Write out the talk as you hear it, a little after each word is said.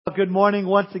Good morning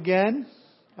once again.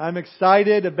 I'm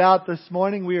excited about this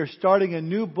morning. We are starting a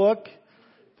new book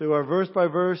through our verse by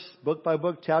verse, book by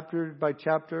book, chapter by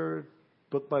chapter,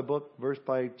 book by book, verse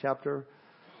by chapter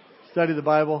study of the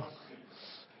Bible.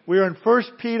 We are in 1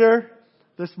 Peter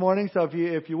this morning, so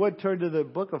if you would turn to the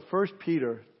book of 1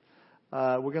 Peter.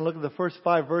 We're going to look at the first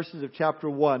 5 verses of chapter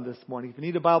 1 this morning. If you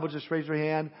need a Bible, just raise your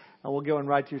hand and we'll go and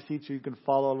right to your seat so you can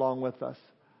follow along with us.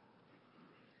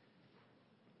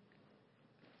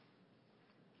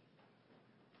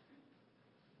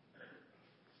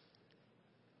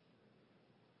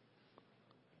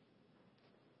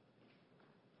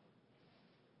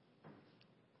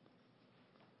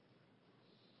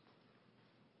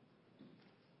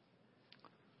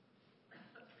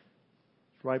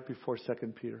 Right before 2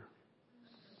 Peter.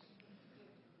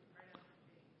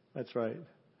 That's right.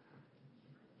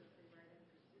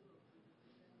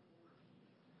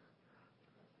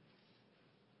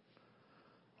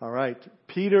 All right.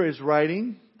 Peter is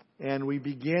writing, and we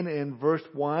begin in verse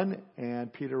 1,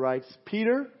 and Peter writes,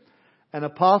 Peter, an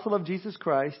apostle of Jesus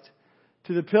Christ,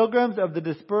 to the pilgrims of the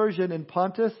dispersion in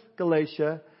Pontus,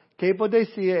 Galatia,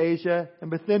 Cappadocia, Asia,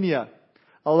 and Bithynia,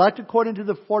 elect according to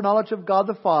the foreknowledge of God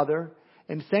the Father,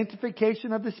 and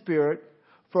sanctification of the Spirit,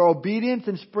 for obedience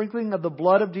and sprinkling of the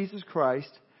blood of Jesus Christ,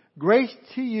 grace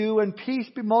to you and peace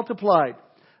be multiplied.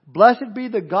 Blessed be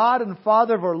the God and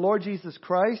Father of our Lord Jesus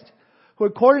Christ, who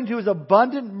according to His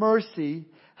abundant mercy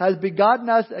has begotten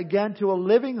us again to a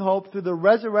living hope through the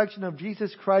resurrection of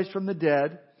Jesus Christ from the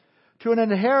dead, to an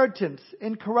inheritance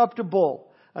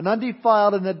incorruptible and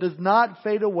undefiled and that does not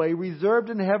fade away, reserved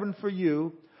in heaven for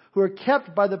you, who are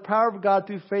kept by the power of God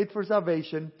through faith for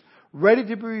salvation, ready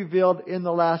to be revealed in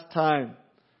the last time.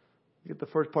 Get the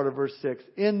first part of verse 6.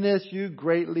 In this you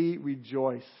greatly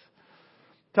rejoice.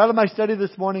 The title of my study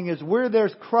this morning is Where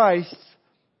There's Christ,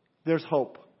 There's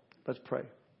Hope. Let's pray.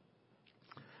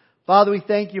 Father, we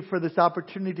thank You for this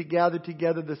opportunity to gather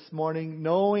together this morning,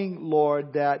 knowing,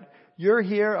 Lord, that You're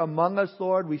here among us,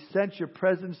 Lord. We sense Your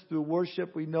presence through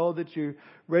worship. We know that You're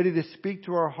ready to speak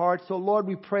to our hearts. So, Lord,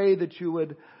 we pray that You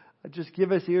would just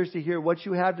give us ears to hear what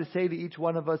You have to say to each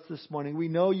one of us this morning. We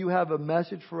know You have a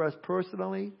message for us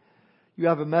personally. You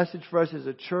have a message for us as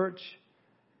a church.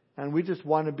 And we just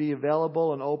want to be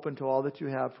available and open to all that You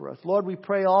have for us. Lord, we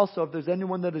pray also if there's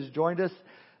anyone that has joined us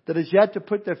that has yet to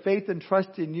put their faith and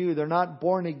trust in You, they're not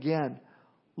born again.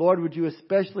 Lord, would You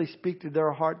especially speak to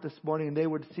their heart this morning and they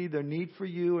would see their need for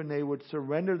You and they would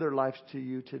surrender their lives to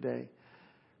You today.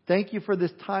 Thank You for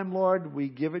this time, Lord. We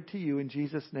give it to You. In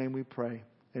Jesus' name we pray.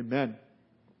 Amen.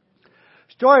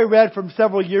 Story read from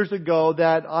several years ago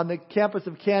that on the campus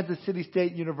of Kansas City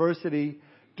State University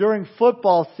during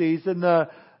football season,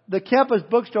 the campus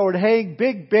bookstore would hang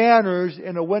big banners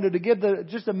in a window to give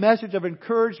just a message of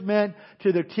encouragement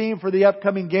to their team for the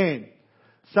upcoming game.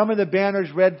 Some of the banners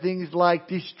read things like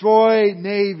Destroy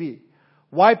Navy,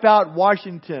 Wipe out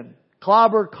Washington,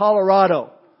 Clobber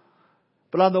Colorado.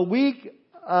 But on the week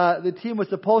the team was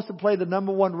supposed to play the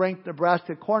number 1 ranked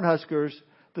Nebraska Cornhuskers,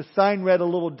 the sign read a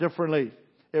little differently.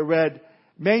 It read,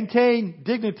 Maintain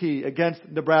dignity against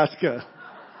Nebraska.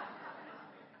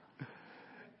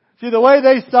 See, the way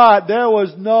they saw it, there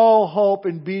was no hope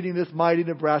in beating this mighty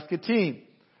Nebraska team.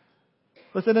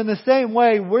 Listen, in the same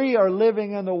way, we are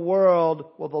living in a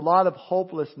world with a lot of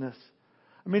hopelessness.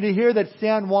 I mean, to hear that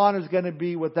San Juan is going to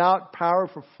be without power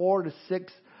for 4 to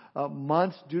 6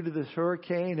 months due to this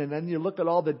hurricane, and then you look at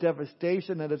all the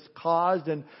devastation that it's caused,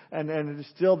 and it's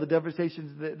still the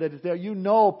devastation that is there. You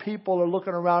know, people are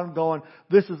looking around going,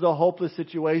 this is a hopeless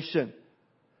situation.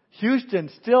 Houston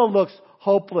still looks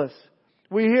hopeless.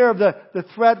 We hear of the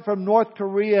threat from North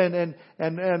Korea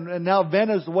and now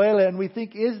Venezuela, and we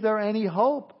think, is there any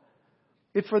hope?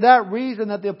 It's for that reason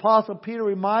that the Apostle Peter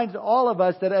reminds all of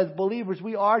us that as believers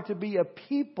we are to be a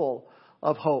people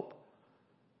of hope.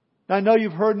 Now, I know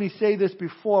you've heard me say this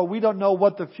before. We don't know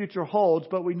what the future holds,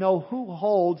 but we know who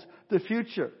holds the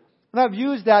future. And I've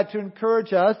used that to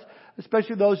encourage us,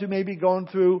 especially those who may be going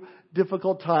through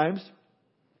difficult times.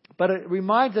 But it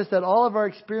reminds us that all of our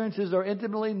experiences are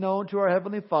intimately known to our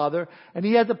Heavenly Father, and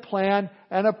He has a plan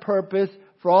and a purpose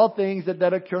for all things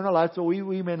that occur in our lives, so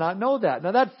we may not know that.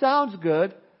 Now, that sounds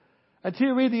good until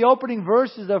you read the opening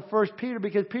verses of 1 Peter,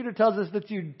 because Peter tells us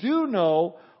that you do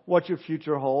know what your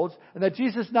future holds, and that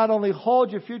Jesus not only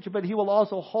holds your future, but He will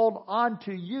also hold on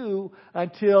to you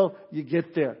until you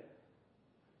get there.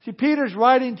 See, Peter's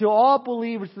writing to all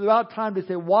believers throughout time to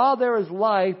say, while there is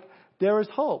life, there is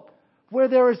hope. Where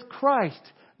there is Christ,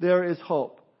 there is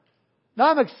hope.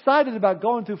 Now, I'm excited about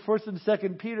going through 1 and 2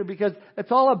 Peter because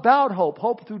it's all about hope.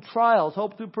 Hope through trials,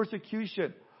 hope through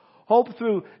persecution, Hope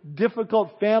through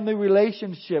difficult family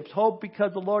relationships. Hope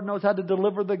because the Lord knows how to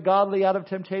deliver the godly out of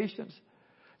temptations.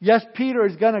 Yes, Peter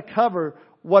is going to cover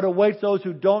what awaits those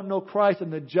who don't know Christ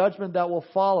and the judgment that will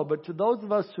follow. But to those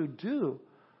of us who do,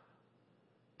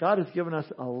 God has given us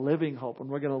a living hope, and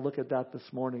we're going to look at that this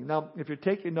morning. Now, if you're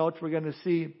taking notes, we're going to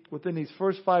see within these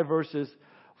first 5 verses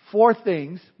 4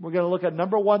 things. We're going to look at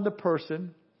number 1, the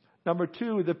person. Number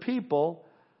 2, the people.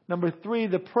 Number 3,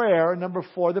 the prayer. Number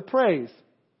 4, the praise.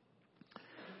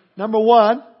 Number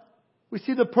 1, we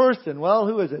see the person. Well,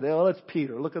 who is it? Well, it's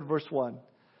Peter. Look at verse 1.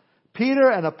 Peter,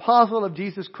 an apostle of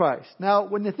Jesus Christ. Now,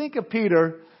 when you think of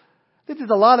Peter, I think there's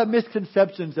a lot of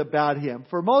misconceptions about him.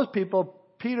 For most people,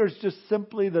 Peter's just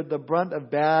simply the brunt of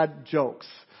bad jokes.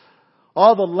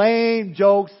 All the lame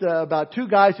jokes about 2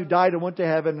 guys who died and went to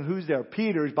heaven, and who's there?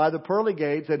 Peter's by the pearly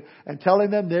gates and telling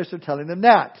them this or telling them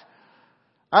that.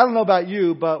 I don't know about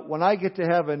you, but when I get to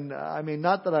heaven, I mean,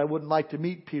 not that I wouldn't like to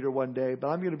meet Peter one day, but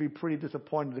I'm going to be pretty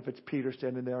disappointed if it's Peter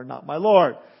standing there and not my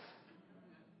Lord.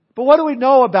 But what do we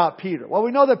know about Peter? Well,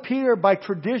 we know that Peter, by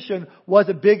tradition, was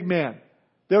a big man.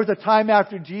 There was a time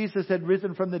after Jesus had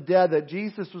risen from the dead that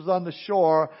Jesus was on the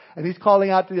shore, and he's calling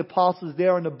out to the apostles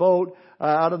there in the boat,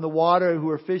 out in the water, who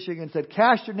were fishing, and said,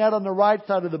 "Cast your net on the right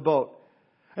side of the boat."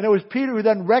 And it was Peter who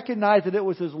then recognized that it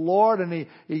was his Lord, and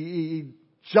he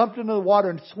jumped into the water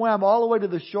and swam all the way to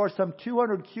the shore, some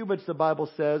 200 cubits, the Bible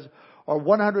says, or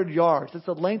 100 yards. It's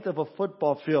the length of a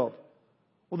football field.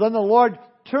 Well, then the Lord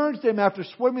turns to him after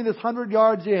swimming this 100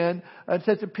 yards in and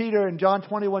says to Peter in John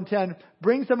 21:10,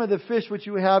 "Bring some of the fish which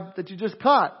you have that you just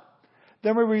caught."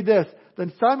 Then we read this.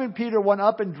 "Then Simon Peter went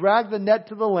up and dragged the net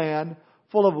to the land,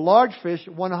 full of large fish,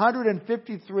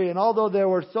 153. And although there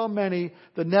were so many,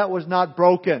 the net was not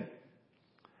broken."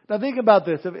 Now think about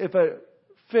this. If a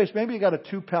fish, maybe you got a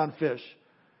 2-pound fish.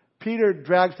 Peter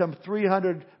dragged some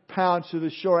 300 pounds to the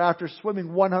shore after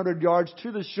swimming 100 yards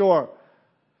to the shore.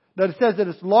 Now it says that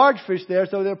it's large fish there,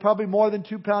 so they're probably more than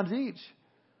 2 pounds each.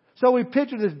 So we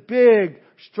picture this big,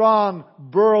 strong,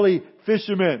 burly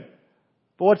fisherman.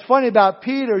 But what's funny about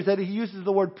Peter is that he uses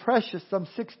the word precious some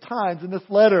 6 times in this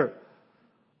letter.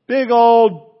 Big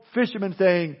old fisherman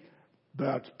saying,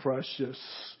 "That's precious."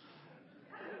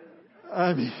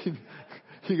 I mean,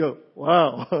 you go,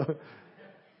 wow.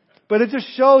 But it just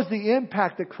shows the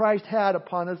impact that Christ had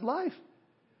upon his life.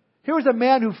 Here was a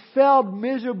man who failed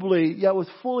miserably, yet was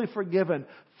fully forgiven,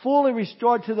 fully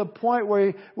restored to the point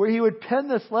where he would pen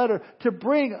this letter to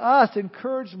bring us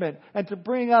encouragement and to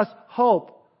bring us hope.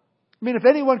 I mean, if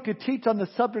anyone could teach on the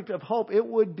subject of hope, it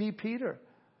would be Peter.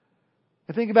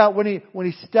 And think about when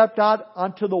he stepped out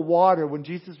onto the water, when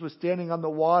Jesus was standing on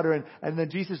the water, and then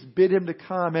Jesus bid him to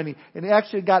come, and he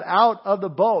actually got out of the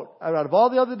boat. Out of all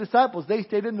the other disciples, they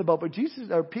stayed in the boat,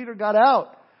 but Peter got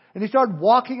out. And he started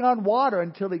walking on water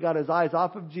until he got his eyes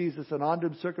off of Jesus and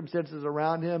onto circumstances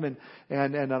around him. And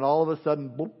then all of a sudden,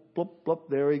 bloop, bloop, bloop,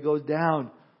 there he goes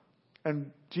down.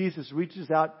 And Jesus reaches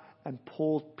out and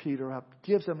pulls Peter up,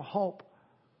 gives him hope.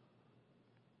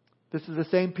 This is the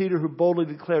same Peter who boldly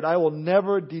declared, "I will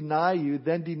never deny you,"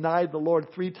 then denied the Lord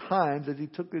 3 times as he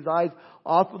took his eyes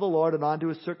off of the Lord and onto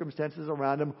his circumstances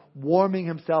around him, warming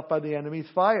himself by the enemy's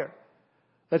fire.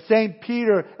 That same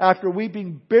Peter, after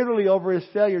weeping bitterly over his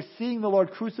failure, seeing the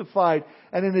Lord crucified,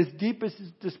 and in his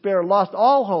deepest despair lost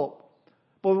all hope,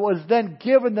 but was then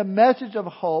given the message of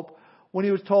hope when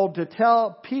he was told to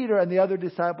tell Peter and the other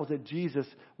disciples that Jesus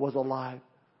was alive.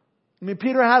 I mean,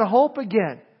 Peter had hope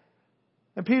again.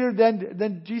 And Peter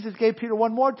then Jesus gave Peter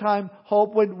one more time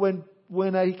hope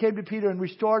when he came to Peter and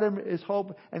restored him his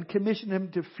hope and commissioned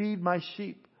him to feed my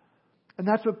sheep. And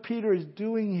that's what Peter is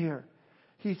doing here.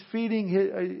 He's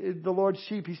feeding the Lord's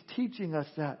sheep. He's teaching us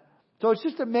that. So it's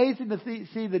just amazing to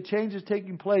see the changes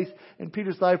taking place in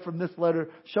Peter's life from this letter,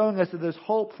 showing us that there's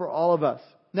hope for all of us.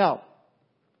 Now,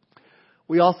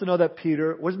 we also know that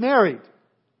Peter was married,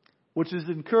 which is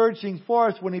encouraging for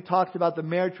us when he talks about the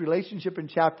marriage relationship in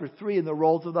chapter 3 and the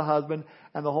roles of the husband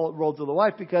and the whole roles of the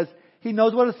wife, because he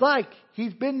knows what it's like.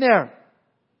 He's been there.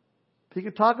 He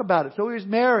could talk about it. So he was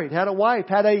married, had a wife,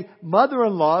 had a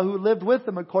mother-in-law who lived with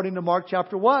him according to Mark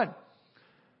chapter 1.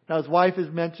 Now his wife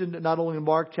is mentioned not only in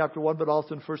Mark chapter 1 but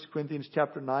also in 1 Corinthians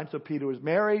chapter 9. So Peter was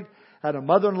married, had a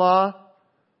mother-in-law.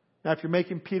 Now if you're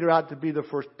making Peter out to be the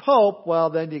first pope, well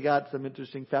then you got some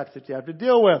interesting facts that you have to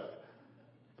deal with.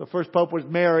 The first pope was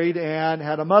married and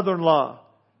had a mother-in-law.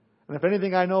 And if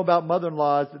anything I know about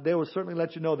mother-in-laws, they will certainly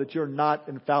let you know that you're not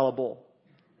infallible.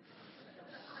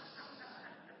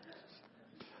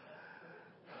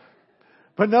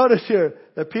 But notice here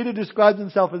that Peter describes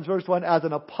himself in verse 1 as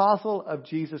an apostle of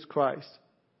Jesus Christ.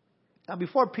 Now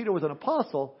before Peter was an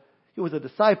apostle, he was a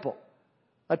disciple.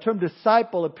 That term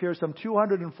disciple appears some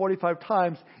 245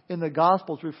 times in the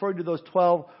Gospels, referring to those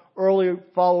 12 early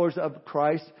followers of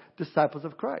Christ, disciples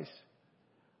of Christ.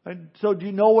 And so do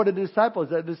you know what a disciple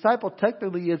is? A disciple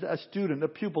technically is a student, a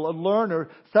pupil, a learner,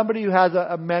 somebody who has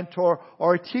a mentor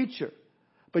or a teacher.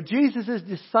 But Jesus'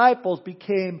 disciples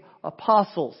became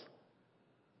apostles.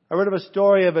 I read of a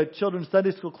story of a children's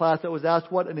Sunday school class that was asked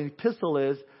what an epistle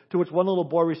is, to which one little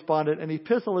boy responded, an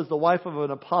epistle is the wife of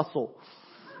an apostle.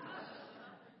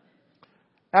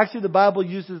 Actually, the Bible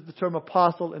uses the term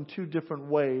apostle in two different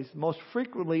ways. Most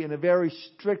frequently in a very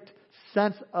strict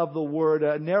sense of the word,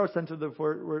 a narrow sense of the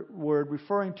word,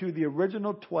 referring to the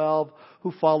original 12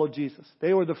 who followed Jesus.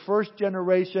 They were the first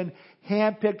generation,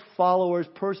 handpicked followers,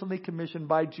 personally commissioned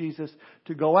by Jesus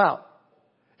to go out.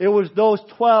 It was those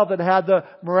 12 that had the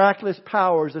miraculous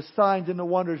powers, the signs and the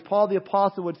wonders. Paul the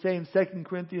Apostle would say in 2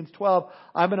 Corinthians 12,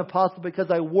 I'm an apostle because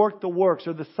I work the works,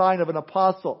 or the sign of an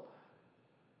apostle.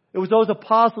 It was those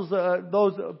apostles,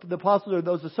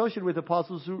 those associated with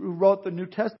apostles who wrote the New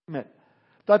Testament.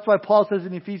 That's why Paul says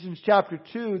in Ephesians chapter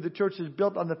 2, the church is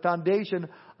built on the foundation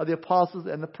of the apostles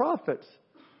and the prophets.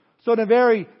 So in a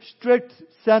very strict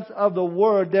sense of the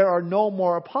word, there are no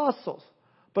more apostles.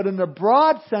 But in the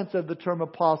broad sense of the term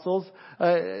apostles,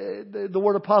 the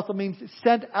word apostle means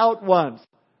sent out ones.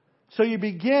 So you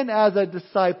begin as a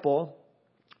disciple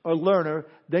or learner,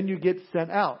 then you get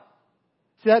sent out.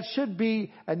 See, that should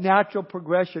be a natural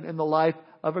progression in the life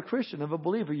of a Christian, of a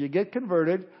believer. You get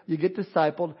converted, you get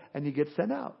discipled, and you get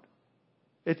sent out.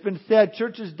 It's been said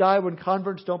churches die when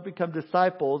converts don't become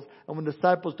disciples and when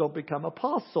disciples don't become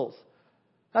apostles.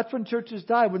 That's when churches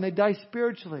die, when they die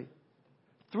spiritually.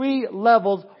 3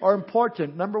 levels are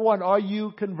important. Number 1, are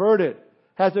you converted?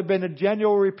 Has there been a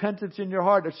genuine repentance in your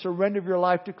heart, a surrender of your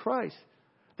life to Christ?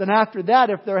 Then after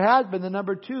that, if there has been, then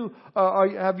number 2,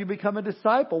 have you become a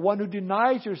disciple? One who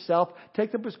denies yourself,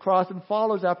 takes up his cross, and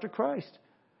follows after Christ.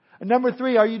 And number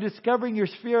 3, are you discovering your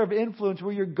sphere of influence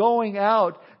where you're going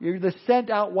out, you're the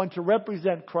sent out one to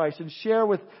represent Christ and share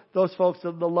with those folks the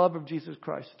love of Jesus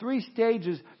Christ? 3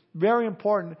 stages, very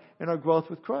important in our growth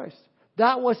with Christ.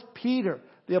 That was Peter,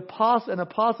 the apostle, an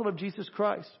apostle of Jesus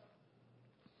Christ.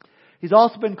 He's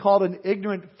also been called an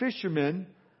ignorant fisherman,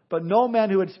 but no man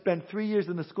who had spent 3 years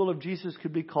in the school of Jesus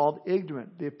could be called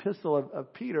ignorant. The epistle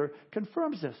of Peter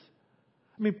confirms this.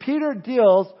 I mean, Peter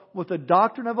deals with the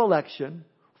doctrine of election,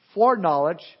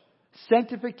 foreknowledge,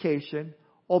 sanctification,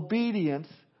 obedience,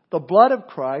 the blood of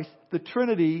Christ, the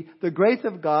Trinity, the grace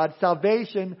of God,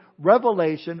 salvation,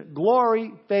 revelation,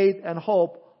 glory, faith, and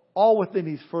hope, all within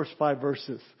these first 5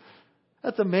 verses.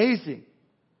 That's amazing.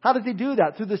 How does he do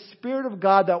that? Through the Spirit of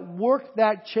God that worked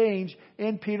that change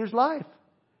in Peter's life.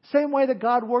 Same way that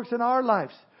God works in our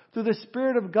lives. Through the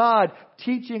Spirit of God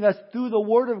teaching us through the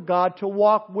Word of God to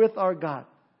walk with our God.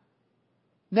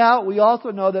 Now, we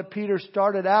also know that Peter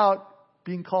started out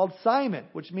being called Simon,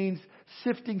 which means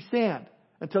sifting sand,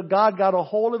 until God got a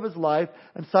hold of his life,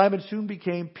 and Simon soon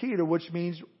became Peter, which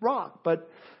means rock.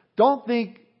 But don't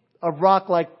think of rock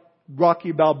like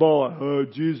Rocky Balboa. Oh,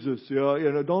 Jesus,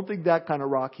 don't think that kind of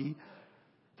Rocky.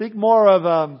 Think more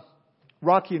of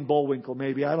Rocky and Bullwinkle,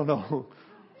 maybe. I don't know.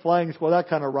 Flying Squirrel, that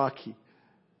kind of Rocky.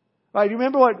 All right, you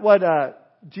remember what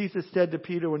Jesus said to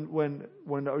Peter when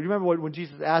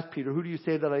Jesus asked Peter, who do you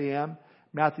say that I am?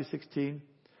 Matthew 16.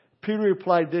 Peter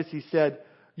replied this, he said,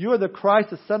 you are the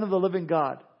Christ, the Son of the living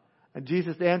God. And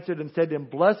Jesus answered and said to him,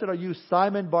 blessed are you,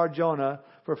 Simon Bar-Jonah,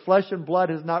 for flesh and blood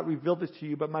has not revealed this to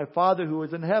you, but my Father who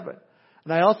is in heaven.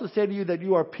 And I also say to you that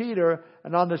you are Peter,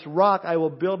 and on this rock I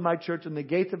will build my church, and the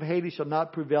gates of Hades shall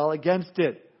not prevail against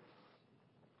it.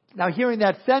 Now, hearing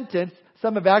that sentence,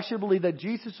 some have actually believed that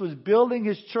Jesus was building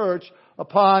his church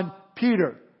upon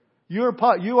Peter. You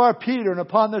are Peter, and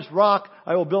upon this rock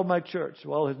I will build my church.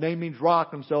 Well, his name means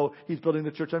rock, and so he's building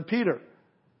the church on Peter.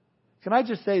 Can I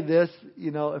just say this?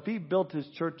 If he built his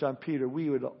church on Peter, we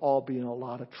would all be in a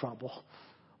lot of trouble.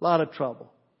 A lot of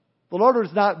trouble. The Lord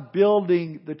is not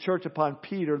building the church upon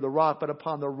Peter, the rock, but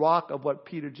upon the rock of what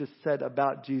Peter just said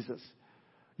about Jesus.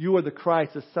 You are the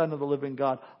Christ, the Son of the living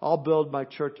God. I'll build my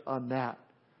church on that.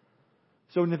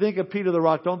 So when you think of Peter the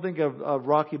Rock, don't think of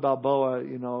Rocky Balboa,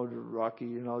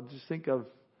 Rocky, just think of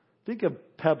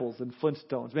pebbles and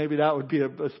flintstones. Maybe that would be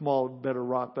a small, better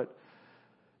rock. But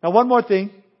now one more thing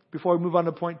before we move on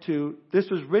to point 2. This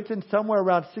was written somewhere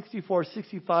around 64,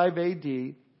 65 AD.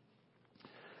 And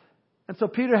so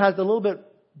Peter has a little bit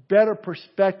better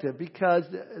perspective because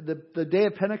the day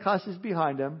of Pentecost is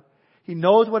behind him. He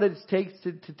knows what it takes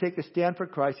to take a stand for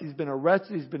Christ. He's been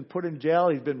arrested. He's been put in jail.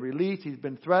 He's been released. He's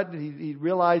been threatened. He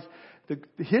realized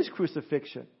his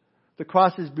crucifixion. The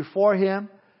cross is before him.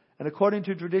 And according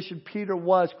to tradition, Peter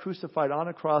was crucified on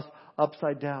a cross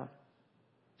upside down.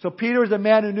 So Peter is a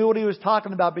man who knew what he was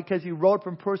talking about because he wrote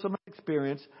from personal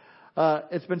experience.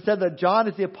 It's been said that John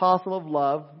is the apostle of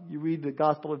love. You read the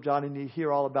Gospel of John and you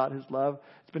hear all about his love.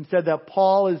 It's been said that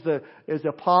Paul is the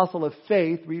apostle of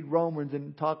faith. Read Romans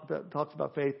and talks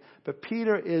about faith. But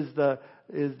Peter is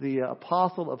the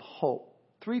apostle of hope.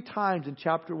 3 times in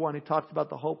chapter 1 he talks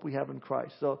about the hope we have in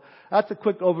Christ. So that's a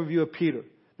quick overview of Peter.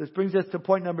 This brings us to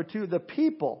point number 2, the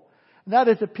people. And that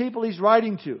is the people he's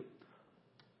writing to.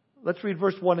 Let's read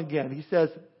verse 1 again. He says,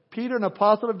 Peter, an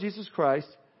apostle of Jesus Christ,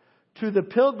 to the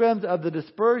pilgrims of the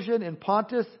dispersion in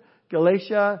Pontus,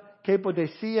 Galatia,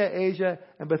 Cappadocia, Asia,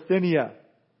 and Bithynia.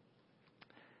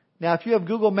 Now, if you have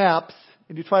Google Maps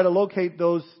and you try to locate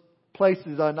those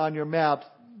places on your maps,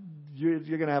 you're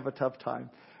going to have a tough time.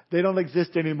 They don't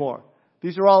exist anymore.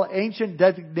 These are all ancient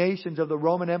designations of the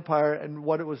Roman Empire and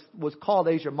what it was called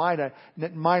Asia Minor.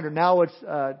 Now it's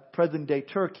present-day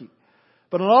Turkey.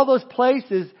 But in all those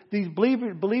places, these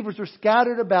believers were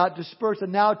scattered about, dispersed,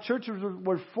 and now churches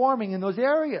were forming in those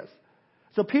areas.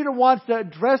 So Peter wants to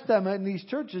address them in these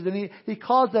churches, and he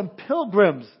calls them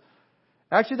pilgrims.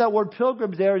 Actually, that word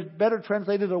pilgrims there is better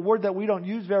translated, a word that we don't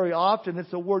use very often. It's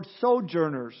the word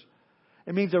sojourners.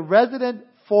 It means a resident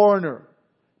foreigner.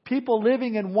 People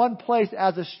living in one place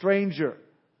as a stranger.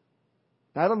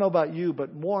 Now, I don't know about you,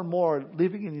 but more and more,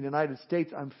 living in the United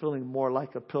States, I'm feeling more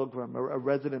like a pilgrim, a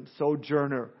resident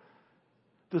sojourner.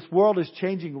 This world is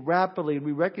changing rapidly, and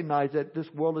we recognize that this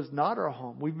world is not our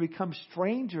home. We've become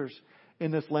strangers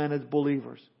in this land as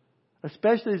believers,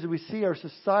 especially as we see our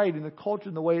society and the culture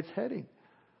and the way it's heading.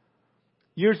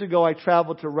 Years ago, I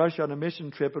traveled to Russia on a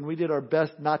mission trip, and we did our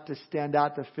best not to stand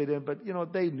out to fit in. But,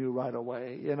 they knew right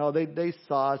away. They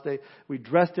saw us. We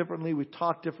dressed differently. We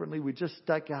talked differently. We just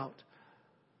stuck out.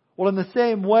 Well, in the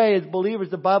same way, as believers,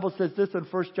 the Bible says this in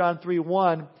 1 John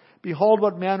 3:1, Behold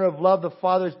what manner of love the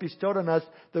Father has bestowed on us,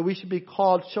 that we should be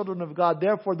called children of God.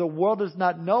 Therefore, the world does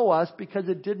not know us because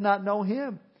it did not know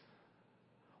Him.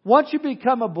 Once you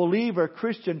become a believer,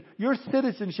 Christian, your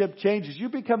citizenship changes. You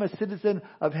become a citizen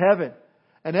of heaven.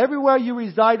 And everywhere you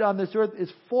reside on this earth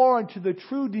is foreign to the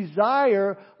true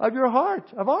desire of your heart,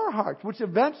 of our heart, which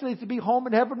eventually is to be home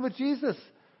in heaven with Jesus.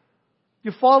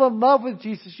 You fall in love with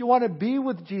Jesus. You want to be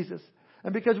with Jesus.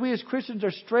 And because we as Christians are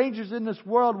strangers in this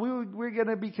world, we're going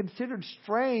to be considered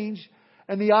strange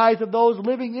in the eyes of those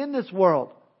living in this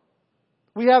world.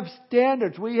 We have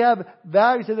standards. We have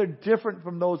values that are different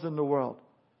from those in the world.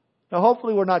 Now,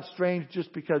 hopefully we're not strange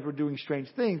just because we're doing strange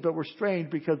things, but we're strange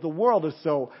because the world is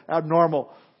so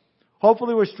abnormal.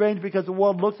 Hopefully we're strange because the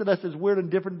world looks at us as weird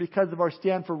and different because of our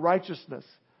stand for righteousness.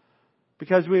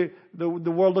 Because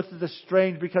the world looks at us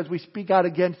strange because we speak out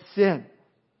against sin.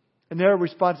 And their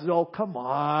response is, oh, come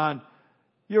on.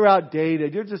 You're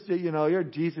outdated. You're just, you're a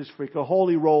Jesus freak, a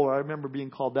holy roller. I remember being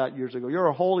called that years ago. You're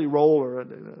a holy roller.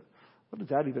 What does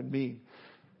that even mean?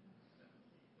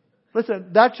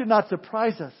 Listen, that should not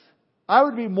surprise us. I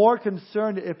would be more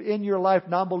concerned if in your life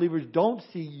non-believers don't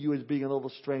see you as being a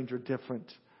little strange or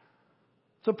different.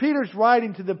 So Peter's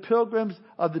writing to the pilgrims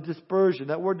of the dispersion.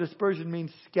 That word dispersion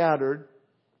means scattered.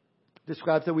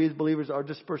 Describes that we as believers are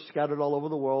dispersed, scattered all over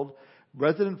the world.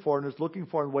 Resident foreigners looking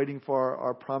for and waiting for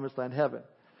our promised land, heaven.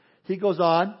 He goes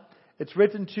on. It's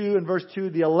written to, in verse 2,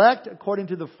 the elect according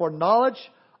to the foreknowledge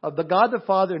of the God the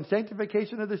Father and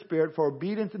sanctification of the Spirit for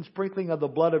obedience and sprinkling of the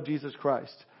blood of Jesus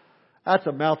Christ. That's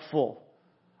a mouthful.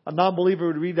 A non-believer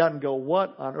would read that and go,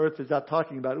 what on earth is that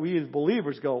talking about? We as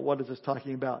believers go, what is this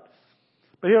talking about?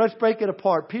 But here, let's break it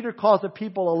apart. Peter calls the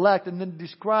people elect and then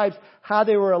describes how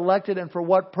they were elected and for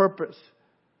what purpose.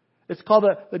 It's called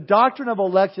the doctrine of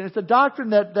election. It's a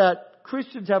doctrine that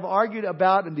Christians have argued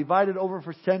about and divided over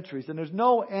for centuries. And there's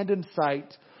no end in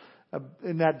sight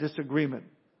in that disagreement.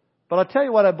 But I'll tell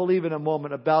you what I believe in a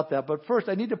moment about that. But first,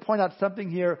 I need to point out something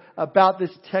here about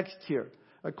this text here.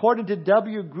 According to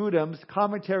W. Grudem's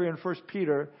commentary on 1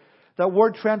 Peter, that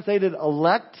word translated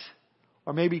elect,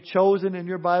 or maybe chosen in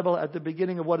your Bible at the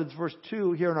beginning of what is verse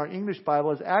 2 here in our English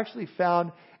Bible, is actually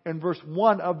found in verse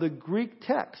 1 of the Greek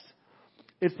text.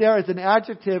 It's there as an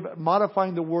adjective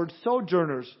modifying the word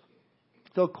sojourners.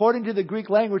 So according to the Greek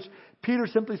language,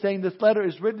 Peter's simply saying this letter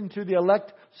is written to the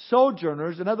elect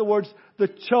sojourners. In other words, the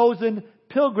chosen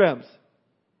pilgrims.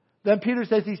 Then Peter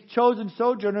says these chosen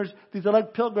sojourners, these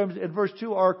elect pilgrims in verse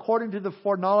 2 are according to the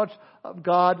foreknowledge of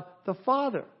God the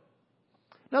Father.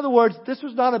 In other words, this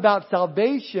was not about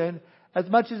salvation as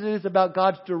much as it is about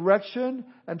God's direction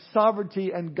and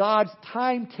sovereignty and God's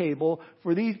timetable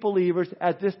for these believers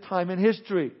at this time in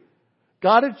history.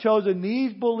 God had chosen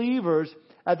these believers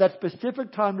at that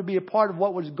specific time to be a part of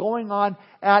what was going on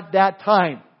at that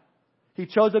time. He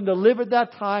chose them to live at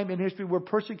that time in history where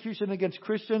persecution against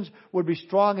Christians would be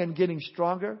strong and getting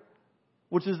stronger,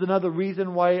 which is another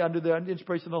reason why, under the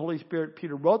inspiration of the Holy Spirit,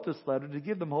 Peter wrote this letter, to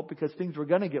give them hope, because things were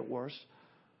going to get worse.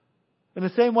 In the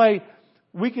same way,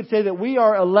 we could say that we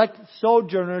are elect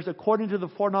sojourners according to the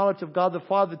foreknowledge of God the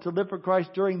Father to live for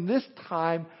Christ during this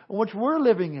time in which we're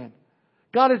living in.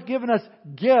 God has given us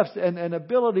gifts and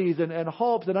abilities and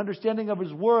hopes and understanding of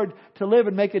His Word to live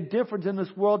and make a difference in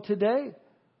this world today.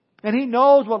 And He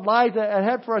knows what lies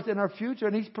ahead for us in our future,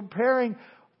 and He's preparing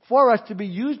for us to be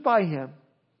used by Him,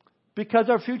 because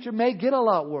our future may get a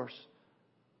lot worse.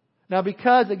 Now,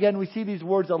 because, again, we see these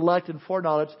words elect and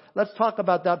foreknowledge, let's talk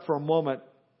about that for a moment.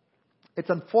 It's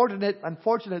unfortunate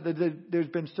that there's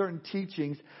been certain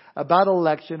teachings about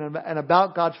election and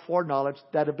about God's foreknowledge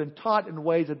that have been taught in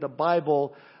ways that the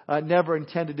Bible never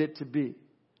intended it to be.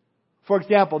 For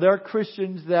example, there are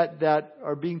Christians that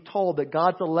are being told that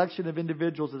God's election of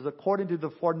individuals is according to the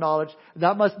foreknowledge. And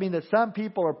that must mean that some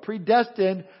people are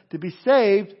predestined to be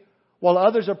saved, while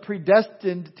others are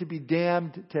predestined to be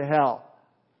damned to hell.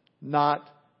 Not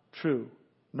true.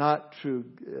 Not true.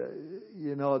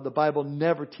 The Bible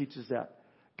never teaches that.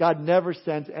 God never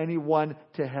sends anyone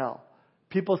to hell.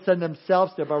 People send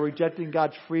themselves there by rejecting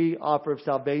God's free offer of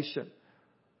salvation.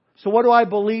 So what do I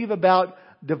believe about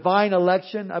divine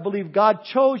election? I believe God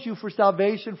chose you for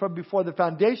salvation from before the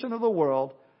foundation of the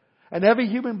world. And every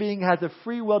human being has a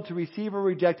free will to receive or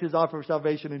reject His offer of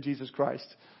salvation in Jesus Christ.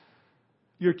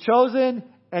 You're chosen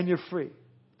and you're free.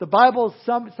 The Bible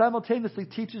simultaneously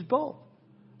teaches both.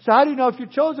 So how do you know if you're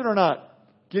chosen or not?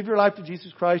 Give your life to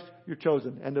Jesus Christ, you're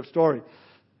chosen. End of story.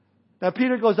 Now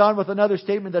Peter goes on with another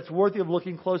statement that's worthy of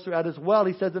looking closer at as well.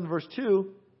 He says in verse 2,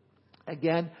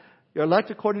 again, you're elect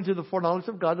according to the foreknowledge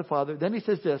of God the Father. Then he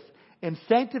says this, in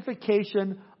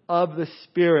sanctification of the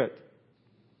Spirit.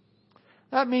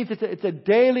 That means it's a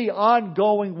daily,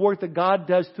 ongoing work that God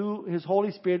does through His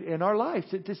Holy Spirit in our lives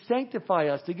to sanctify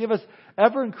us, to give us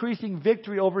ever-increasing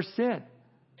victory over sin.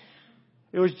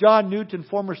 It was John Newton,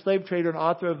 former slave trader and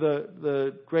author of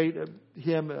the great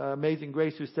hymn, Amazing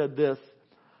Grace, who said this,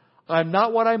 I'm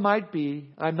not what I might be.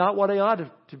 I'm not what I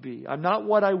ought to be. I'm not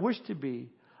what I wish to be.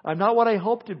 I'm not what I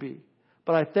hope to be.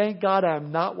 But I thank God I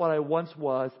am not what I once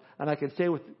was. And I can say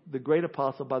with the great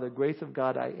apostle, by the grace of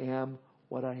God, I am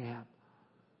what I am.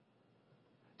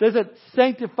 There's a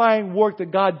sanctifying work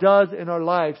that God does in our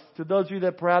lives. To those of you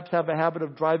that perhaps have a habit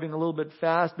of driving a little bit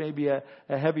fast, maybe a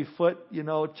heavy foot,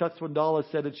 Chuck Swindoll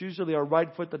said it's usually our right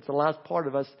foot that's the last part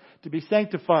of us to be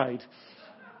sanctified.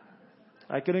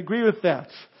 I can agree with that.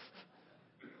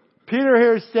 Peter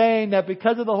here is saying that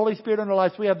because of the Holy Spirit in our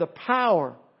lives, we have the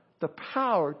power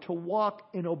to walk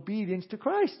in obedience to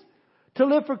Christ, to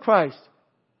live for Christ.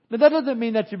 Now that doesn't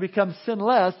mean that you become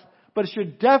sinless, but it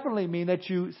should definitely mean that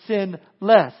you sin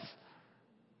less.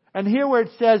 And here where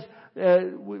it says,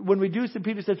 when we do sin,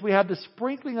 Peter says we have the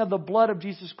sprinkling of the blood of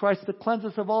Jesus Christ to cleanse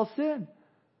us of all sin.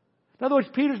 In other words,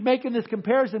 Peter's making this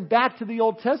comparison back to the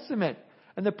Old Testament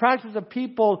and the practice of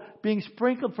people being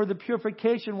sprinkled for the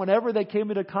purification whenever they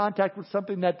came into contact with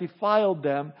something that defiled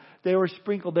them. They were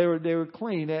sprinkled, they were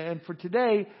clean. And for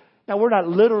today, now we're not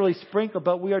literally sprinkled,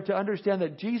 but we are to understand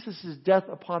that Jesus' death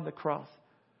upon the cross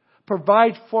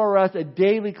provides for us a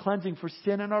daily cleansing for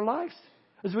sin in our lives.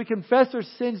 As we confess our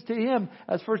sins to Him,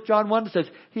 as 1 John 1 says,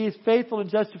 He is faithful and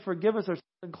just to forgive us our sins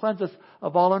and cleanse us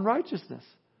of all unrighteousness.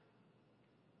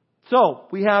 So,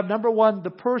 we have number 1,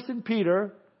 the person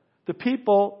Peter, the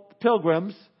people, the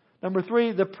pilgrims. Number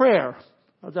 3, the prayer.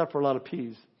 How's that for a lot of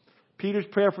P's? Peter's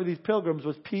prayer for these pilgrims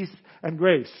was peace and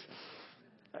grace.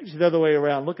 Actually, the other way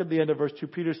around. Look at the end of verse 2.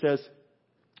 Peter says,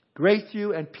 grace to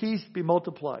you and peace be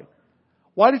multiplied.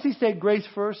 Why does he say grace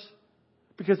first?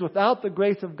 Because without the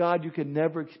grace of God, you can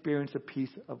never experience the peace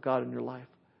of God in your life.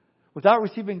 Without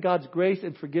receiving God's grace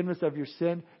and forgiveness of your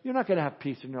sin, you're not going to have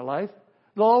peace in your life.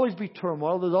 There'll always be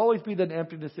turmoil. There'll always be that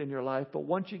emptiness in your life. But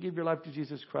once you give your life to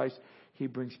Jesus Christ, He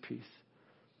brings peace.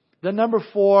 Then number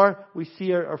 4, we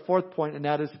see our fourth point, and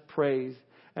that is praise.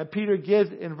 And Peter gives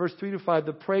in verse 3 to 5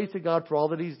 the praise to God for all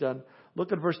that He's done.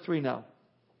 Look at verse 3 now.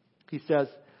 He says,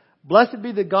 blessed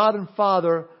be the God and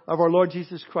Father of our Lord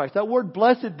Jesus Christ. That word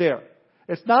blessed there,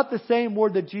 it's not the same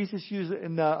word that Jesus used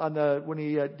when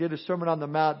He did His Sermon on the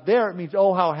Mount. There it means,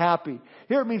 oh, how happy.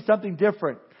 Here it means something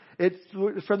different. It's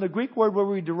from the Greek word where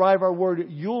we derive our word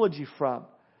eulogy from.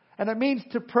 And it means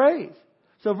to praise.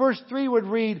 So verse 3 would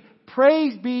read,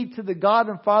 praise be to the God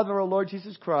and Father of our Lord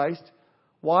Jesus Christ.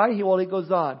 Why? He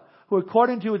goes on. Who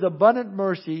according to His abundant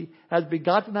mercy has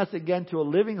begotten us again to a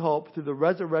living hope through the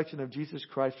resurrection of Jesus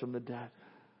Christ from the dead.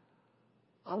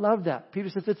 I love that. Peter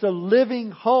says it's a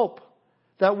living hope.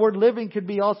 That word living could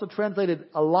be also translated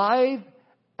alive,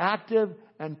 active,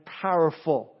 and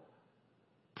powerful.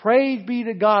 Praise be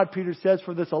to God, Peter says,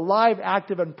 for this alive,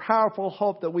 active, and powerful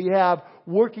hope that we have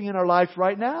working in our lives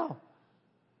right now.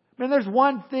 I mean, there's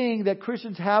one thing that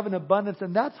Christians have in abundance,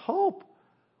 and that's hope.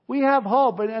 We have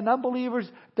hope, and unbelievers,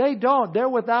 they don't. They're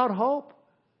without hope.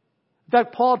 In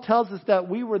fact, Paul tells us that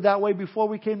we were that way before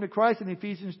we came to Christ in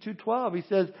Ephesians 2:12. He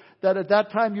says that at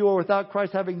that time you were without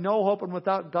Christ, having no hope and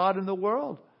without God in the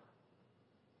world.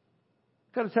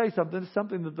 I've got to tell you something. It's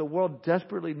something that the world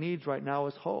desperately needs right now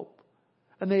is hope.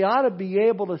 And they ought to be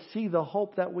able to see the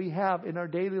hope that we have in our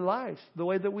daily lives, the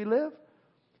way that we live.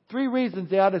 3 reasons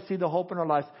they ought to see the hope in our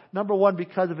lives. Number 1,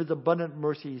 because of His abundant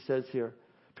mercy, he says here.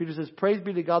 Peter says, praise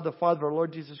be to God the Father of our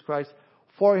Lord Jesus Christ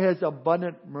for His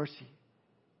abundant mercy.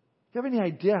 Do you have any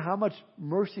idea how much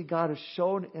mercy God has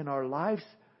shown in our lives?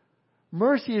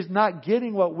 Mercy is not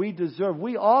getting what we deserve.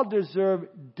 We all deserve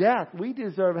death. We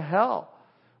deserve hell.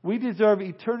 We deserve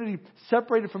eternity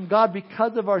separated from God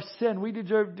because of our sin. We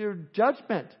deserve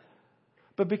judgment.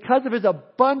 But because of His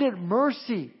abundant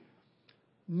mercy,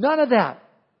 none of that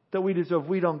we deserve,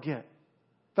 we don't get.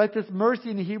 In fact, this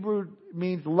mercy in Hebrew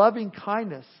means loving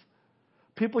kindness.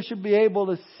 People should be able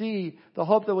to see the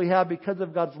hope that we have because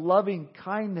of God's loving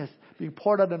kindness being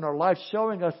poured out in our lives,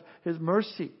 showing us His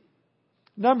mercy.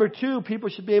 Number 2, people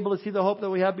should be able to see the hope that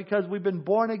we have because we've been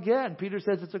born again. Peter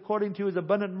says it's according to His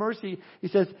abundant mercy. He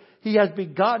says He has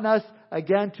begotten us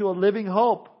again to a living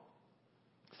hope.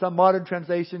 Some modern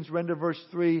translations render verse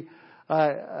 3,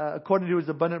 according to His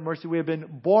abundant mercy, we have been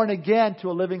born again to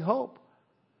a living hope.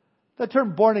 That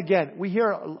term born again, we hear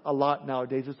a lot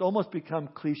nowadays. It's almost become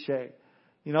cliche.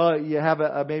 You know, you have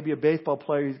maybe a baseball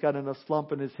player, he's got in a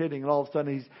slump and is hitting, and all of a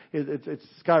sudden it's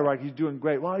skyrocketing. He's doing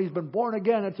great. Well, he's been born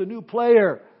again. It's a new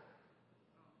player.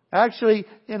 Actually,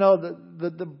 you know,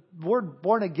 the word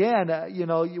born again, you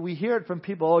know, we hear it from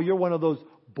people. Oh, you're one of those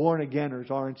born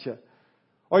againers, aren't you?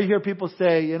 Or you hear people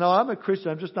say, you know, I'm a Christian.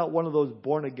 I'm just not one of those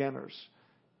born againers.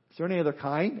 Is there any other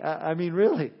kind? I mean,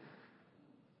 really.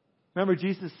 Remember,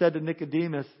 Jesus said to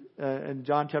Nicodemus in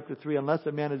John chapter 3, unless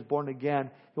a man is born again,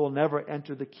 he will never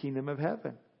enter the kingdom of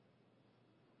heaven.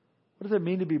 What does it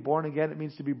mean to be born again? It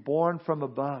means to be born from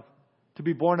above. To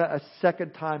be born a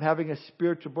second time, having a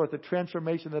spiritual birth, a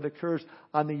transformation that occurs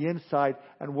on the inside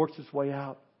and works its way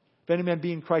out. If any man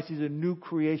be in Christ, he's a new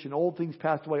creation. Old things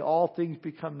passed away, all things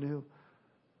become new.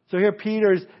 So here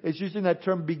Peter is using that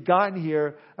term begotten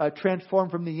here,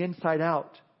 transformed from the inside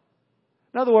out.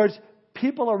 In other words,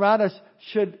 people around us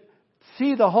should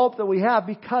see the hope that we have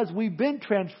because we've been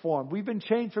transformed. We've been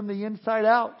changed from the inside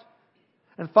out.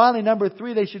 And finally, number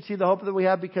 3, they should see the hope that we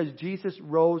have because Jesus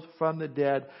rose from the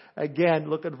dead. Again,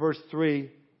 look at verse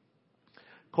 3.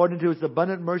 According to His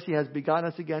abundant mercy has begotten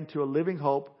us again to a living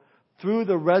hope through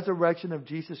the resurrection of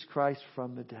Jesus Christ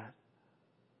from the dead.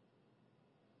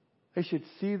 They should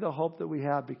see the hope that we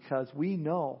have because we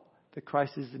know that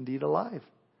Christ is indeed alive.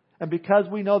 And because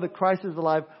we know that Christ is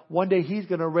alive, one day He's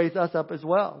going to raise us up as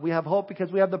well. We have hope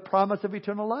because we have the promise of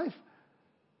eternal life.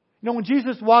 You know, when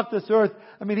Jesus walked this earth,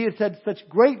 I mean, He had said such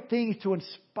great things to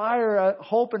inspire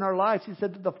hope in our lives. He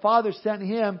said that the Father sent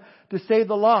Him to save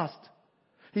the lost.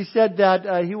 He said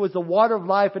that He was the water of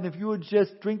life, and if you would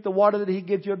just drink the water that He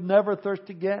gives, you'd never thirst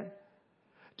again.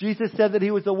 Jesus said that He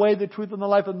was the way, the truth, and the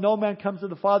life, and no man comes to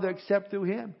the Father except through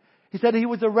Him. He said He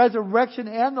was the resurrection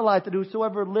and the life, that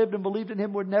whosoever lived and believed in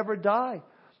Him would never die.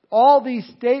 All these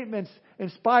statements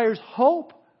inspires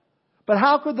hope. But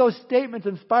how could those statements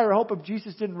inspire hope if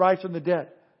Jesus didn't rise from the dead?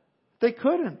 They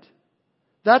couldn't.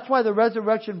 That's why the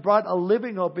resurrection brought a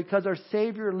living hope, because our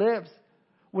Savior lives.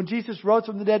 When Jesus rose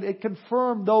from the dead, it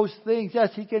confirmed those things. Yes,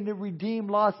 He can redeem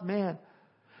lost man.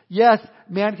 Yes,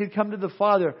 man can come to the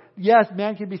Father. Yes,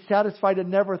 man can be satisfied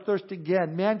and never thirst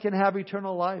again. Man can have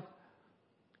eternal life.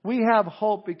 We have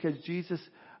hope because Jesus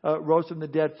rose from the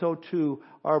dead. So too,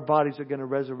 our bodies are going to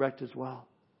resurrect as well.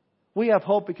 We have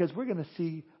hope because we're going to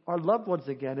see our loved ones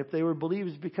again if they were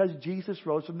believers, because Jesus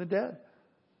rose from the dead.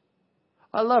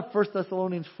 I love 1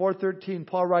 Thessalonians 4:13.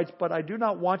 Paul writes, "But I do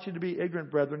not want you to be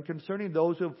ignorant, brethren, concerning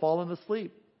those who have fallen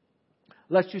asleep,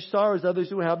 lest you sorrow as others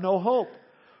who have no hope.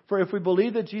 For if we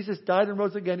believe that Jesus died and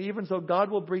rose again, even so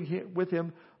God will bring with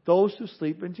Him those who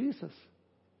sleep in Jesus."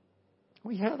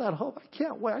 We have that hope. I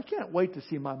can't wait to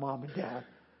see my mom and dad.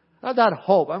 I have that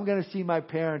hope. I'm going to see my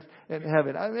parents in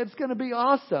heaven. It's going to be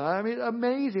awesome. I mean,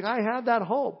 amazing. I have that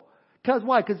hope. Because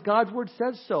why? Because God's Word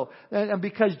says so. And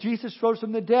because Jesus rose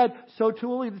from the dead, so too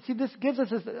will He. See, this gives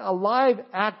us this alive,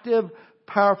 active,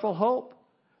 powerful hope.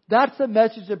 That's the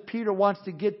message that Peter wants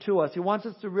to get to us. He wants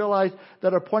us to realize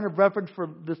that our point of reference for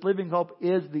this living hope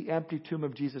is the empty tomb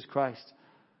of Jesus Christ.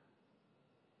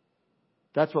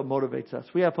 That's what motivates us.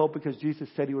 We have hope because Jesus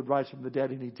said He would rise from the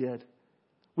dead, and He did.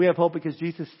 We have hope because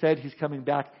Jesus said He's coming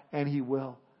back, and He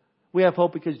will. We have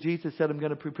hope because Jesus said, I'm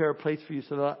going to prepare a place for you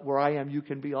so that where I am, you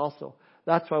can be also.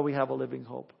 That's why we have a living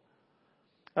hope.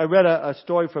 I read a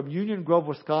story from Union Grove,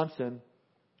 Wisconsin,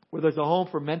 where there's a home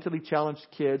for mentally challenged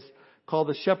kids called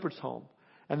the Shepherd's Home.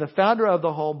 And the founder of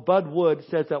the home, Bud Wood,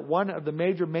 says that one of the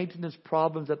major maintenance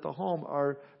problems at the home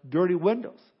are dirty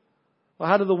windows. Well,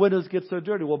 how do the windows get so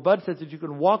dirty? Well, Bud says that you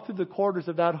can walk through the corridors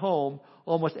of that home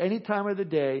almost any time of the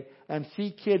day and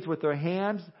see kids with their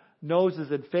hands, noses,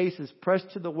 and faces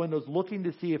pressed to the windows looking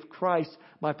to see if Christ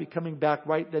might be coming back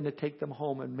right then to take them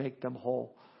home and make them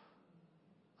whole.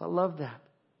 I love that.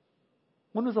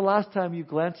 When was the last time you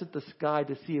glanced at the sky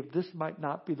to see if this might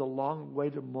not be the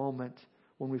long-awaited moment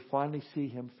when we finally see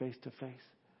Him face to face?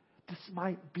 This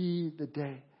might be the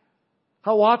day.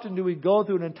 How often do we go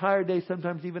through an entire day,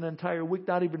 sometimes even an entire week,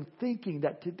 not even thinking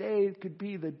that today could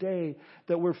be the day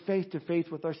that we're face to face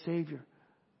with our Savior?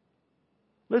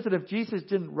 Listen, if Jesus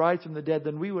didn't rise from the dead,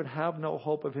 then we would have no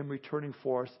hope of Him returning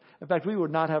for us. In fact, we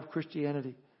would not have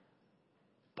Christianity.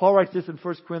 Paul writes this in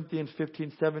 1 Corinthians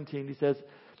 15:17. He says,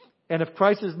 and if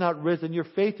Christ is not risen, your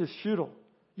faith is futile.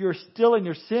 You're still in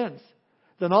your sins.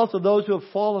 Then also those who have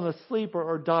fallen asleep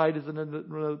or died, is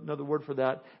another word for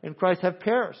that, in Christ have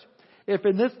perished. If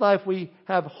in this life we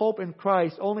have hope in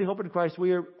Christ, only hope in Christ,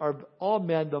 we are all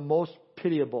men the most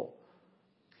pitiable.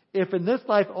 If in this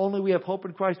life only we have hope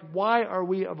in Christ, why are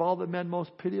we of all the men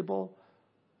most pitiable?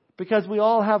 Because we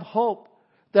all have hope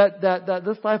that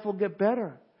this life will get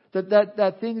better.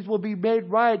 That things will be made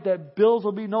right, that bills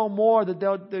will be no more, that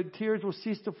the tears will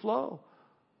cease to flow.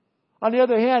 On the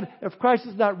other hand, if Christ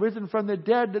is not risen from the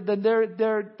dead, then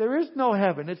there is no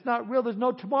heaven. It's not real. There's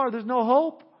no tomorrow. There's no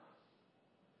hope.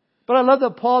 But I love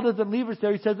that Paul doesn't leave us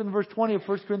there. He says in verse 20 of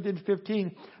 1 Corinthians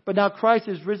 15, but now Christ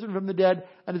is risen from the dead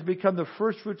and has become the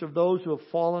first fruits of those who have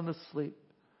fallen asleep.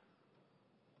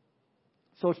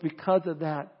 So it's because of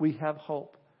that we have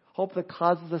hope. Hope that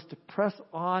causes us to press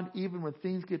on even when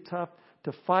things get tough,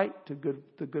 to fight the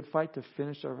good fight, to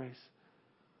finish our race.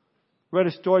 I read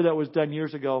a story that was done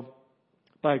years ago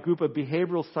by a group of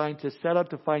behavioral scientists set up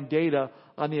to find data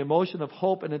on the emotion of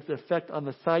hope and its effect on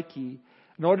the psyche.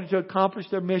 In order to accomplish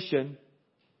their mission,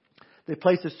 they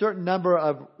placed a certain number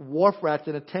of wharf rats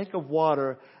in a tank of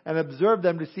water and observed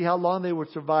them to see how long they would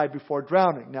survive before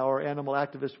drowning. Now, our animal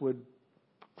activists would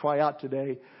cry out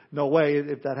today, no way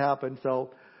if that happened.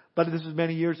 But this was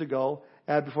many years ago,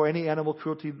 before any animal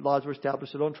cruelty laws were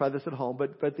established, so don't try this at home.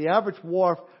 But the average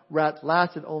wharf rat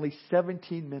lasted only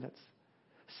 17 minutes.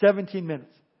 17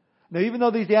 minutes. Now, even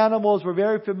though these animals were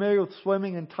very familiar with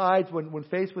swimming in tides, when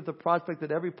faced with the prospect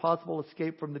that every possible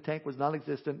escape from the tank was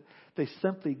non-existent, they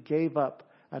simply gave up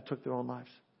and took their own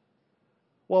lives.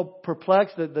 Well,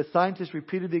 perplexed, the scientists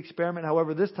repeated the experiment.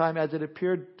 However, this time, as it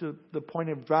appeared to the point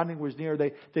of drowning was near,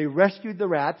 they rescued the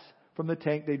rats from the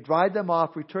tank. They dried them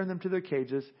off, returned them to their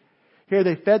cages. Here,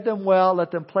 they fed them well,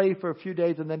 let them play for a few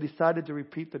days, and then decided to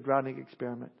repeat the drowning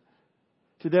experiment.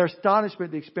 To their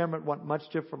astonishment, the experiment went much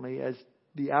differently, as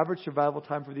the average survival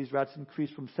time for these rats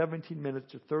increased from 17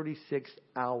 minutes to 36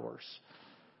 hours.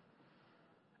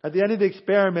 At the end of the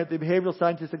experiment, the behavioral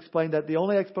scientists explained that the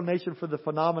only explanation for the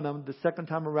phenomenon the second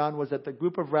time around was that the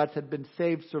group of rats had been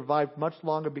saved survived much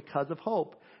longer because of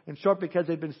hope. In short, because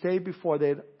they'd been saved before,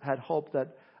 they had hope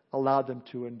that allowed them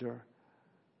to endure.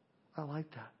 I like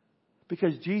that.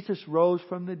 Because Jesus rose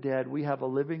from the dead, we have a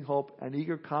living hope and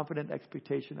eager, confident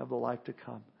expectation of the life to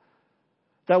come.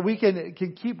 That we can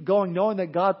keep going knowing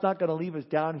that God's not going to leave us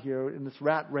down here in this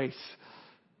rat race.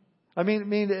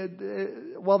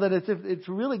 It's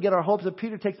really get our hopes. That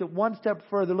Peter takes it one step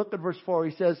further. Look at verse 4.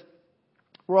 He says,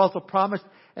 we're also promised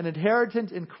an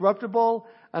inheritance incorruptible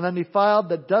and undefiled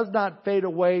that does not fade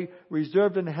away,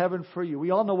 reserved in heaven for you.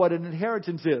 We all know what an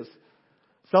inheritance is.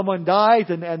 Someone dies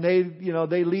and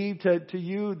they leave to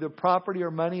you the property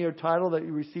or money or title that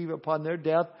you receive upon their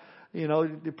death.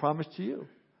 They promise to you.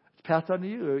 It's passed on to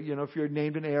you, if you're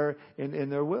named an heir in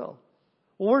their will.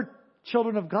 Well, we're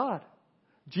children of God.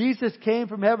 Jesus came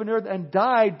from heaven and earth and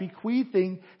died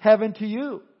bequeathing heaven to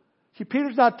you. See,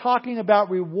 Peter's not talking about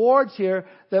rewards here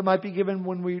that might be given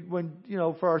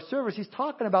for our service. He's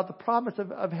talking about the promise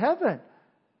of heaven.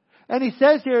 And he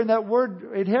says here in that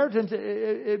word inheritance,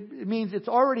 it means it's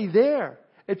already there.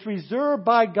 It's reserved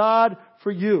by God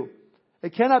for you.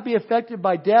 It cannot be affected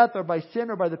by death or by sin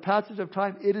or by the passage of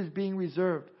time. It is being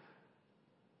reserved.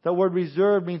 That word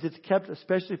reserved means it's kept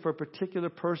especially for a particular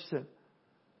person.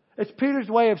 It's Peter's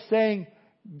way of saying,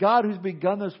 God who's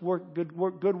begun this good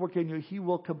work in you, He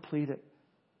will complete it.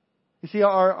 You see,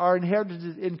 our inheritance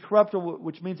is incorruptible,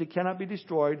 which means it cannot be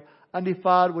destroyed.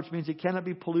 Undefiled, which means it cannot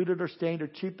be polluted or stained or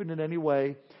cheapened in any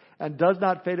way. And does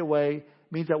not fade away,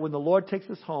 means that when the Lord takes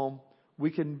us home, we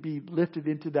can be lifted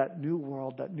into that new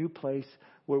world, that new place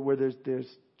where there's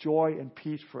joy and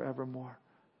peace forevermore.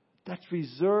 That's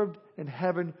reserved in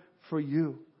heaven for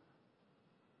you.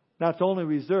 Now, it's only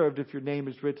reserved if your name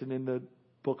is written in the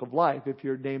book of life, if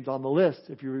your name's on the list,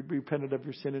 if you repented of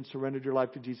your sin and surrendered your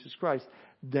life to Jesus Christ,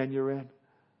 then you're in.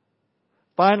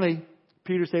 Finally,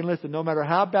 Peter's saying, listen, no matter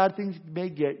how bad things may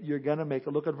get, you're going to make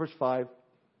it. Look at verse 5.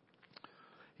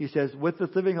 He says, with this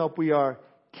living hope, we are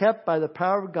kept by the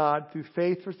power of God through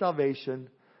faith for salvation,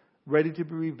 ready to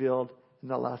be revealed in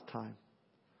the last time.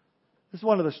 This is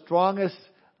one of the strongest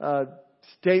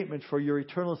statements for your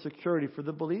eternal security for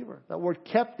the believer. That word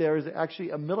kept there is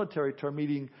actually a military term,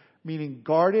 meaning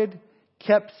guarded,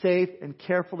 kept safe, and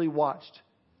carefully watched.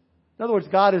 In other words,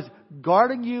 God is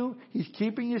guarding you, He's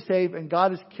keeping you safe, and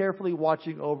God is carefully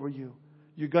watching over you.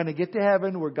 You're going to get to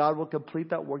heaven where God will complete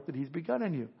that work that He's begun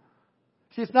in you.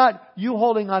 See, it's not you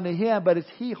holding on to Him, but it's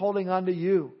He holding on to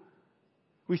you.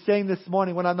 We sang this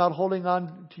morning, when I'm not holding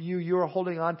on to you, you're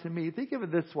holding on to me. Think of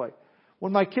it this way.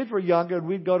 When my kids were younger and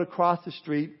we'd go to cross the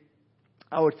street,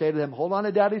 I would say to them, hold on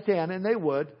to Daddy's hand, and they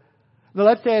would. Now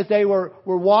let's say as they were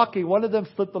walking, one of them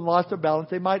slipped and lost their balance,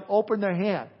 they might open their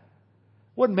hand.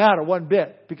 Wouldn't matter one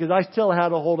bit, because I still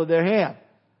had a hold of their hand.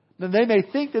 Then they may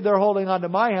think that they're holding on to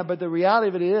my hand, but the reality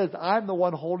of it is, I'm the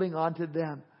one holding on to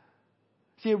them.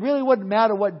 See, it really wouldn't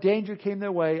matter what danger came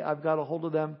their way, I've got a hold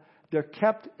of them. They're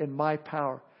kept in my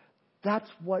power. That's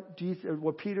what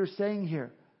Peter's saying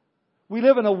here. We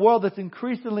live in a world that's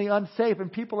increasingly unsafe,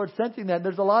 and people are sensing that.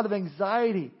 There's a lot of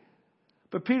anxiety.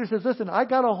 But Peter says, listen, I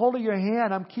got a hold of your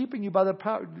hand. I'm keeping you by the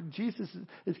power. Jesus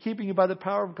is keeping you by the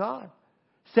power of God.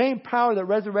 Same power that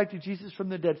resurrected Jesus from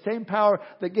the dead. Same power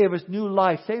that gave us new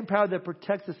life. Same power that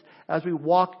protects us as we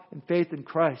walk in faith in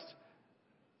Christ.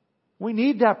 We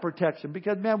need that protection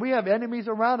because, man, we have enemies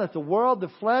around us. The world,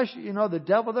 the flesh, the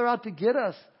devil, they're out to get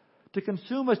us, to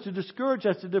consume us, to discourage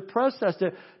us, to depress us,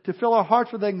 to fill our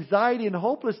hearts with anxiety and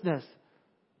hopelessness.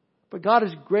 But God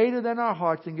is greater than our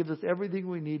hearts and gives us everything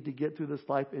we need to get through this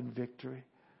life in victory.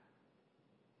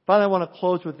 Finally, I want to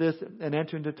close with this and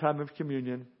enter into time of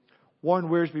communion. Warren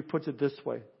Wiersbe puts it this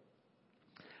way.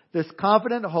 This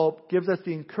confident hope gives us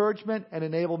the encouragement and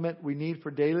enablement we need for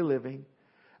daily living.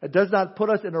 It does not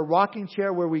put us in a rocking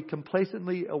chair where we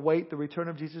complacently await the return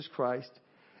of Jesus Christ.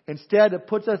 Instead, it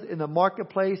puts us in the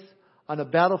marketplace on a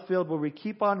battlefield where we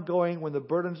keep on going when the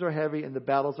burdens are heavy and the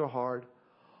battles are hard.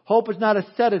 Hope is not a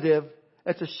sedative.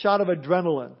 It's a shot of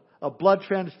adrenaline, a blood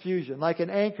transfusion. Like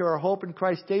an anchor, our hope in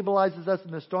Christ stabilizes us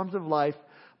in the storms of life.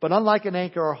 But unlike an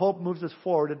anchor, our hope moves us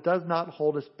forward. It does not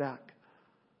hold us back.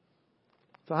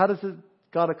 So how does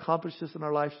God accomplish this in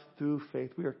our lives? Through faith.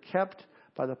 We are kept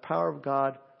by the power of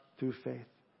God through faith.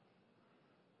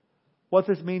 What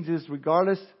this means is,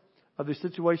 regardless of the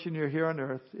situation you're here on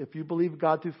earth, if you believe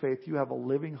God through faith, you have a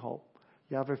living hope.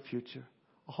 You have a future.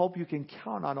 A hope you can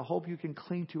count on. A hope you can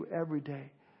cling to every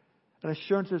day. An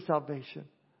assurance of salvation.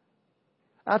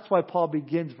 That's why Paul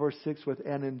begins verse 6 with,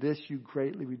 and in this you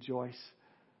greatly rejoice.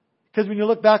 Because when you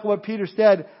look back at what Peter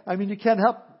said, you can't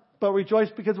help but rejoice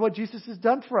because of what Jesus has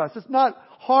done for us. It's not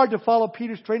hard to follow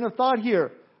Peter's train of thought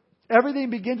here. Everything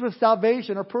begins with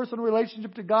salvation, our personal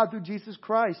relationship to God through Jesus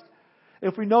Christ.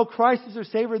 If we know Christ is our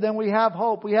Savior, then we have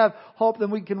hope. We have hope, then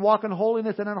we can walk in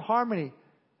holiness and in harmony.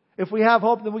 If we have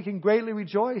hope, then we can greatly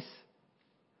rejoice.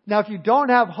 Now, if you don't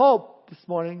have hope this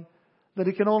morning, then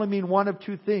it can only mean one of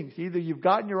two things. Either you've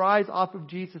gotten your eyes off of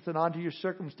Jesus and onto your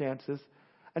circumstances,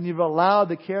 and you've allowed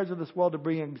the cares of this world to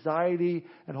bring anxiety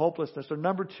and hopelessness. Or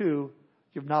number two,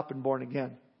 you've not been born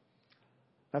again.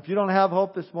 Now, if you don't have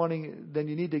hope this morning, then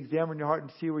you need to examine your heart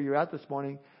and see where you're at this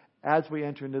morning as we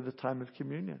enter into this time of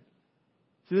communion.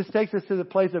 So this takes us to the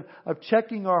place of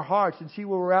checking our hearts and see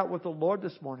where we're at with the Lord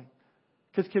this morning.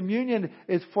 Because communion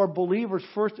is for believers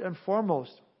first and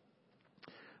foremost.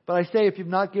 But I say, if you've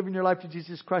not given your life to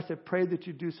Jesus Christ, I pray that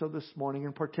you do so this morning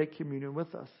and partake communion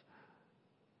with us.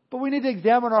 But we need to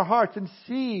examine our hearts and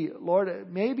see, Lord,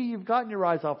 maybe you've gotten your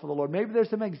eyes off of the Lord. Maybe there's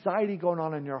some anxiety going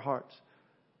on in your hearts.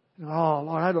 Oh,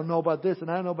 Lord, I don't know about this and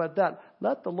I don't know about that.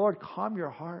 Let the Lord calm your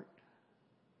heart.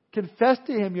 Confess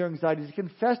to Him your anxieties.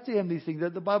 Confess to Him these things.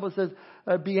 The Bible says,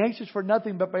 be anxious for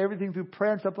nothing, but by everything through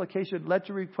prayer and supplication, let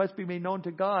your requests be made known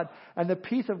to God. And the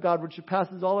peace of God, which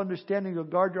surpasses all understanding, will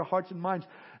guard your hearts and minds.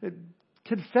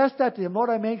 Confess that to Him. Lord,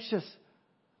 I'm anxious.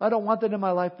 I don't want that in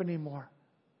my life anymore.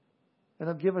 And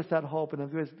He'll give us that hope and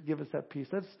He'll give us that peace.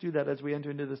 Let's do that as we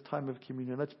enter into this time of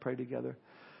communion. Let's pray together.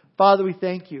 Father, we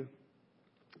thank You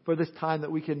for this time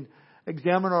that we can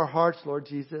examine our hearts, Lord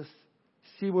Jesus.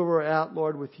 See where we're at,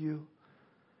 Lord, with you.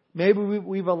 Maybe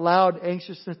we've allowed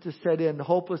anxiousness to set in,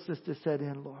 hopelessness to set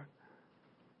in, Lord.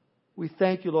 We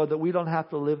thank you, Lord, that we don't have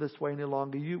to live this way any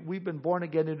longer. We've been born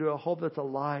again into a hope that's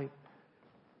alive.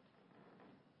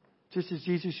 Just as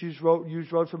Jesus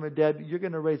rose from the dead, you're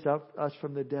going to raise up us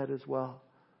from the dead as well.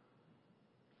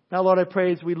 Now, Lord, I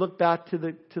pray as we look back to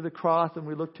the cross and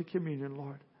we look to communion,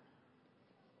 Lord,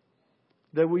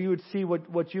 that we would see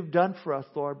what you've done for us,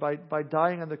 Lord, by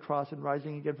dying on the cross and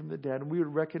rising again from the dead. And we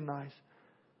would recognize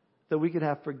that we can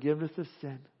have forgiveness of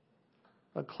sin,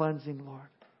 a cleansing, Lord.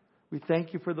 We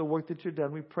thank you for the work that you've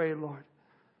done. We pray, Lord,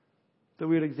 that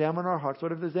we would examine our hearts.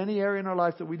 Lord, if there's any area in our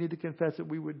lives that we need to confess it,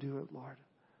 we would do it, Lord.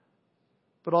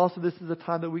 But also this is a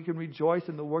time that we can rejoice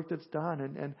in the work that's done.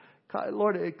 And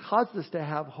Lord, it causes us to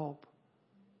have hope.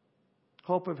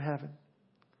 Hope of heaven.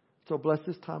 So bless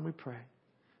this time, we pray.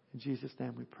 In Jesus'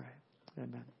 name we pray.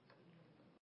 Amen.